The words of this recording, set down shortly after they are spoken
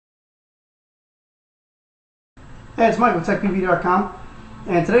Hey, it's Mike with TechPB.com,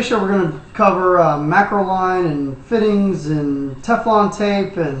 and today's show we're going to cover macroline and fittings and Teflon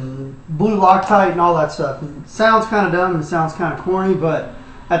tape and blue Loctite and all that stuff. It sounds kind of dumb and it sounds kind of corny, but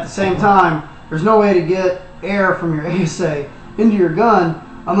at the same time, there's no way to get air from your ASA into your gun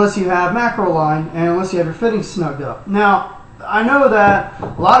unless you have macroline and unless you have your fittings snugged up. Now, I know that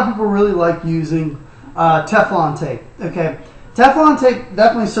a lot of people really like using Teflon tape. Okay. Teflon tape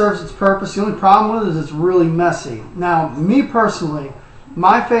definitely serves its purpose. The only problem with it is it's really messy. Now, me personally,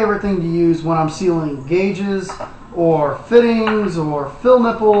 my favorite thing to use when I'm sealing gauges or fittings or fill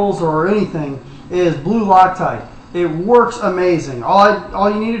nipples or anything is blue Loctite. It works amazing.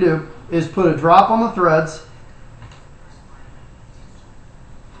 All you need to do is put a drop on the threads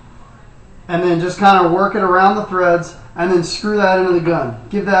and then just kind of work it around the threads and then screw that into the gun.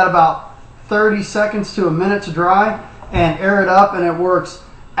 Give that about 30 seconds to a minute to dry and air it up, and it works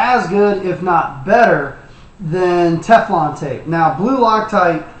as good, if not better, than Teflon tape. Now, blue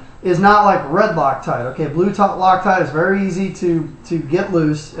Loctite is not like red Loctite. Okay, blue Loctite is very easy to get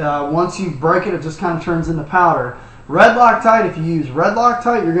loose. Once you break it, it just kind of turns into powder. Red Loctite, if you use red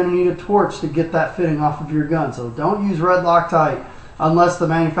Loctite, you're going to need a torch to get that fitting off of your gun. So don't use red Loctite unless the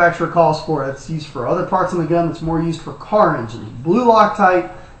manufacturer calls for it. It's used for other parts of the gun. It's more used for car engines. Blue Loctite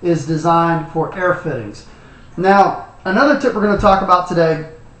is designed for air fittings. Now, another tip we're going to talk about today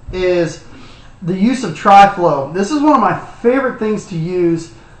is the use of Triflow. This is one of my favorite things to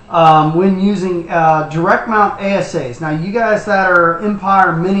use when using direct mount ASAs. Now, you guys that are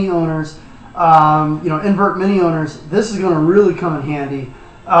Empire Mini owners, invert Mini owners, this is going to really come in handy,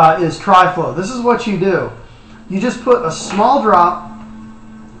 is Triflow. This is what you do. You just put a small drop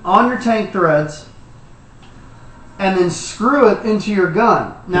on your tank threads and then screw it into your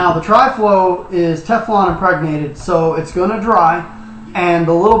gun. Now, the Triflow is Teflon impregnated, so it's going to dry, and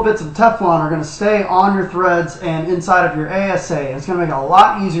the little bits of Teflon are going to stay on your threads and inside of your ASA. And it's going to make it a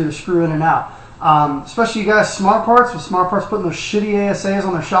lot easier to screw in and out. Especially you guys, Smart Parts, with Smart Parts putting those shitty ASAs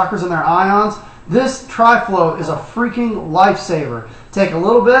on their shockers and their ions. This Triflow is a freaking lifesaver. Take a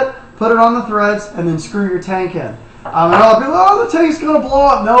little bit, put it on the threads, and then screw your tank in. And all people, oh, the tank's going to blow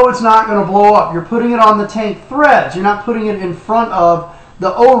up. No, it's not going to blow up. You're putting it on the tank threads. You're not putting it in front of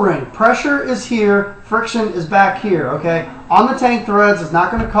the O-ring. Pressure is here. Friction is back here, okay? On the tank threads, it's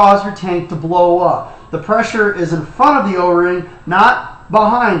not going to cause your tank to blow up. The pressure is in front of the O-ring, not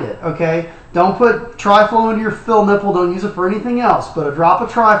behind it, okay? Don't put Triflow into your fill nipple. Don't use it for anything else. But a drop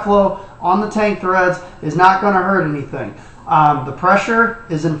of Triflow on the tank threads is not going to hurt anything. The pressure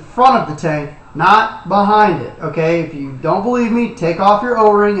is in front of the tank, not behind it, okay? If you don't believe me, take off your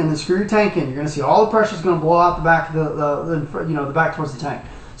O-ring and then screw your tank in. You're going to see all the pressure is going to blow out the back of the back towards the tank.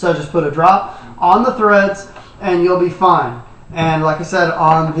 So just put a drop on the threads and you'll be fine. And like I said,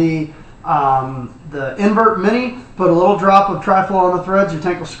 on the invert Mini, put a little drop of Triflow on the threads. Your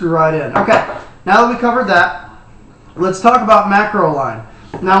tank will screw right in. Okay, now that we covered that, let's talk about macroline.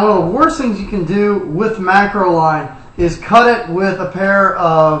 Now, one of the worst things you can do with macroline is cut it with a pair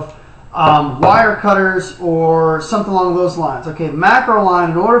of wire cutters or something along those lines. Okay,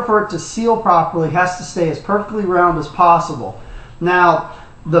 macroline, in order for it to seal properly, has to stay as perfectly round as possible. Now,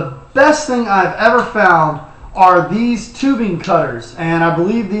 the best thing I've ever found are these tubing cutters, and I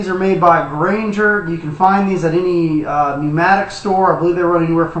believe these are made by Granger. You can find these at any pneumatic store. I believe they run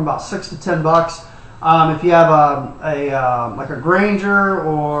anywhere from about $6 to $10. If you have like a Granger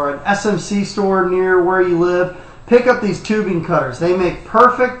or an SMC store near where you live, pick up these tubing cutters. They make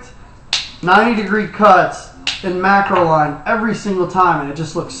perfect 90-degree cuts in macroline every single time, and it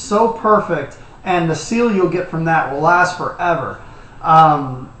just looks so perfect, and the seal you'll get from that will last forever.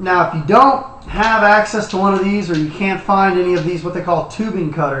 Now, if you don't have access to one of these, or you can't find any of these what they call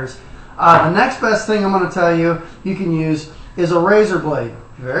tubing cutters, the next best thing I'm going to tell you can use is a razor blade.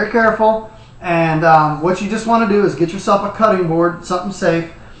 Be very careful, and what you just want to do is get yourself a cutting board, something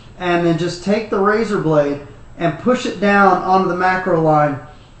safe, and then just take the razor blade and push it down onto the macroline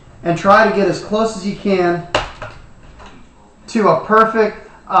and try to get as close as you can to a perfect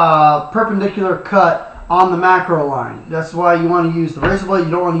perpendicular cut on the macroline. That's why you want to use the razor blade.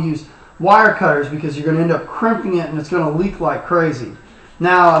 You don't want to use wire cutters because you're going to end up crimping it and it's going to leak like crazy.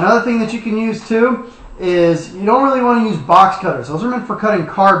 Now, another thing that you can use too is you don't really want to use box cutters. Those are meant for cutting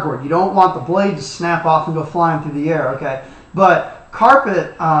cardboard. You don't want the blade to snap off and go flying through the air, okay? But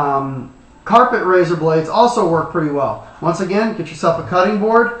carpet razor blades also work pretty well. Once again, get yourself a cutting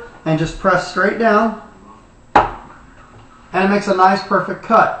board and just press straight down, and it makes a nice perfect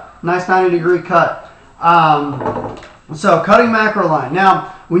cut, nice 90-degree cut. So cutting macroline.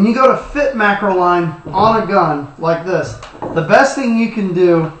 Now, when you go to fit macroline on a gun like this, the best thing you can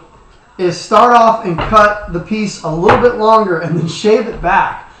do is start off and cut the piece a little bit longer and then shave it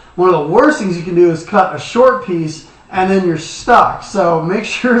back. One of the worst things you can do is cut a short piece and then you're stuck. So make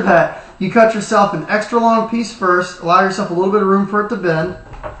sure that you cut yourself an extra long piece first, allow yourself a little bit of room for it to bend.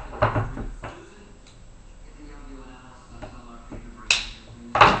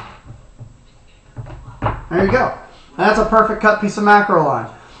 There you go. And that's a perfect cut piece of macroline.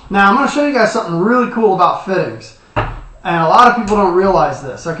 Now I'm going to show you guys something really cool about fittings. And a lot of people don't realize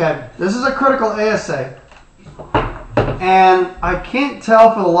this. Okay, this is a critical ASA. And I can't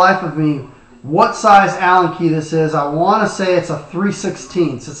tell for the life of me what size Allen key this is. I want to say it's a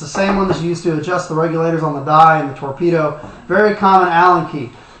 3/16. It's the same one that's used to adjust the regulators on the die and the torpedo. Very common Allen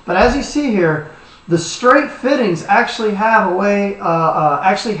key. But as you see here, the straight fittings actually have a way, a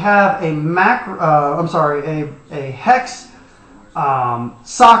hex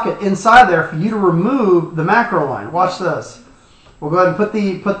socket inside there for you to remove the macro line. Watch this. We'll go ahead and put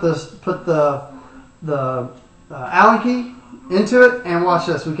the Allen key into it, and watch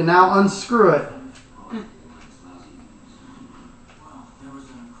this. We can now unscrew it.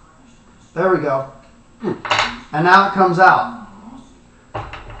 There we go. And now it comes out.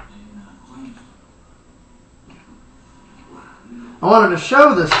 I wanted to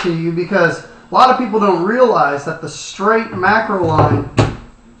show this to you because a lot of people don't realize that the straight macroline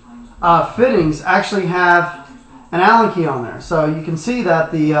fittings actually have an Allen key on there. So you can see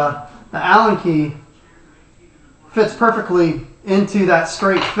that the Allen key fits perfectly into that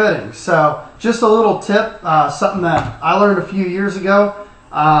straight fitting. So just a little tip, something that I learned a few years ago,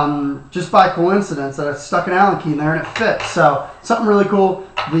 just by coincidence, that I stuck an Allen key in there and it fits. So something really cool.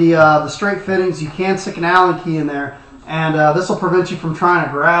 The straight fittings, you can stick an Allen key in there, and this will prevent you from trying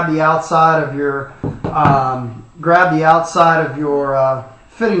to grab the outside of your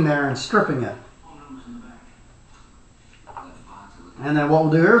fitting there and stripping it. And then what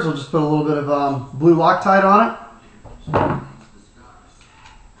we'll do here is we'll just put a little bit of blue Loctite on it.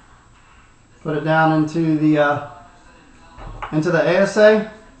 Put it down into the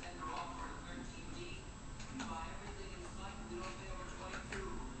ASA.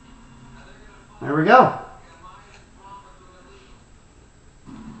 There we go.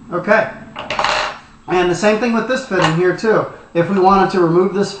 Okay. And the same thing with this fitting here too. If we wanted to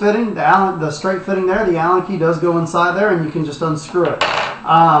remove this fitting, the straight fitting there, the Allen key does go inside there and you can just unscrew it.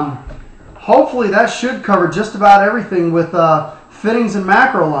 Hopefully that should cover just about everything with fittings and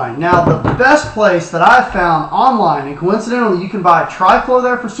macroline. Now the best place that I've found online, and coincidentally you can buy Triflow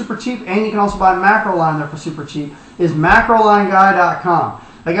there for super cheap, and you can also buy macroline there for super cheap, is macrolineguy.com.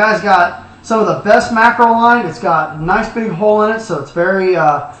 That guy's got some of the best macroline. It's got a nice big hole in it, so it's very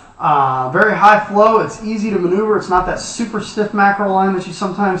high flow. It's easy to maneuver. It's not that super stiff macroline that you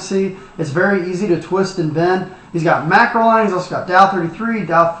sometimes see. It's very easy to twist and bend. He's got macroline. He's also got Dow 33,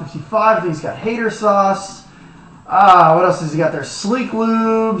 Dow 55. I think he's got hater sauce. What else has he got there? Sleek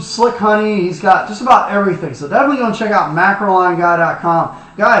lube, slick honey. He's got just about everything. So definitely go and check out macrolineguy.com.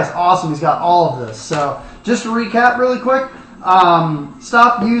 Guy is awesome. He's got all of this. So just to recap really quick,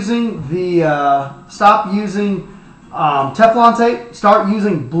 stop using Teflon tape. Start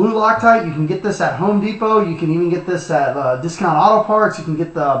using blue Loctite. You can get this at Home Depot. You can even get this at Discount Auto Parts. You can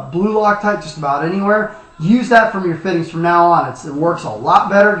get the blue Loctite just about anywhere. Use that from your fittings from now on. It works a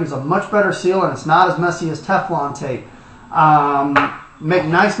lot better, gives a much better seal, and it's not as messy as Teflon tape. Make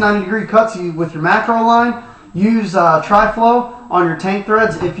nice 90-degree cuts with your macro line. Use Triflow on your tank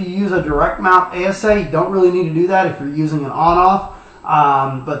threads. If you use a direct mount ASA, you don't really need to do that if you're using an on-off,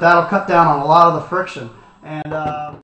 but that'll cut down on a lot of the friction. And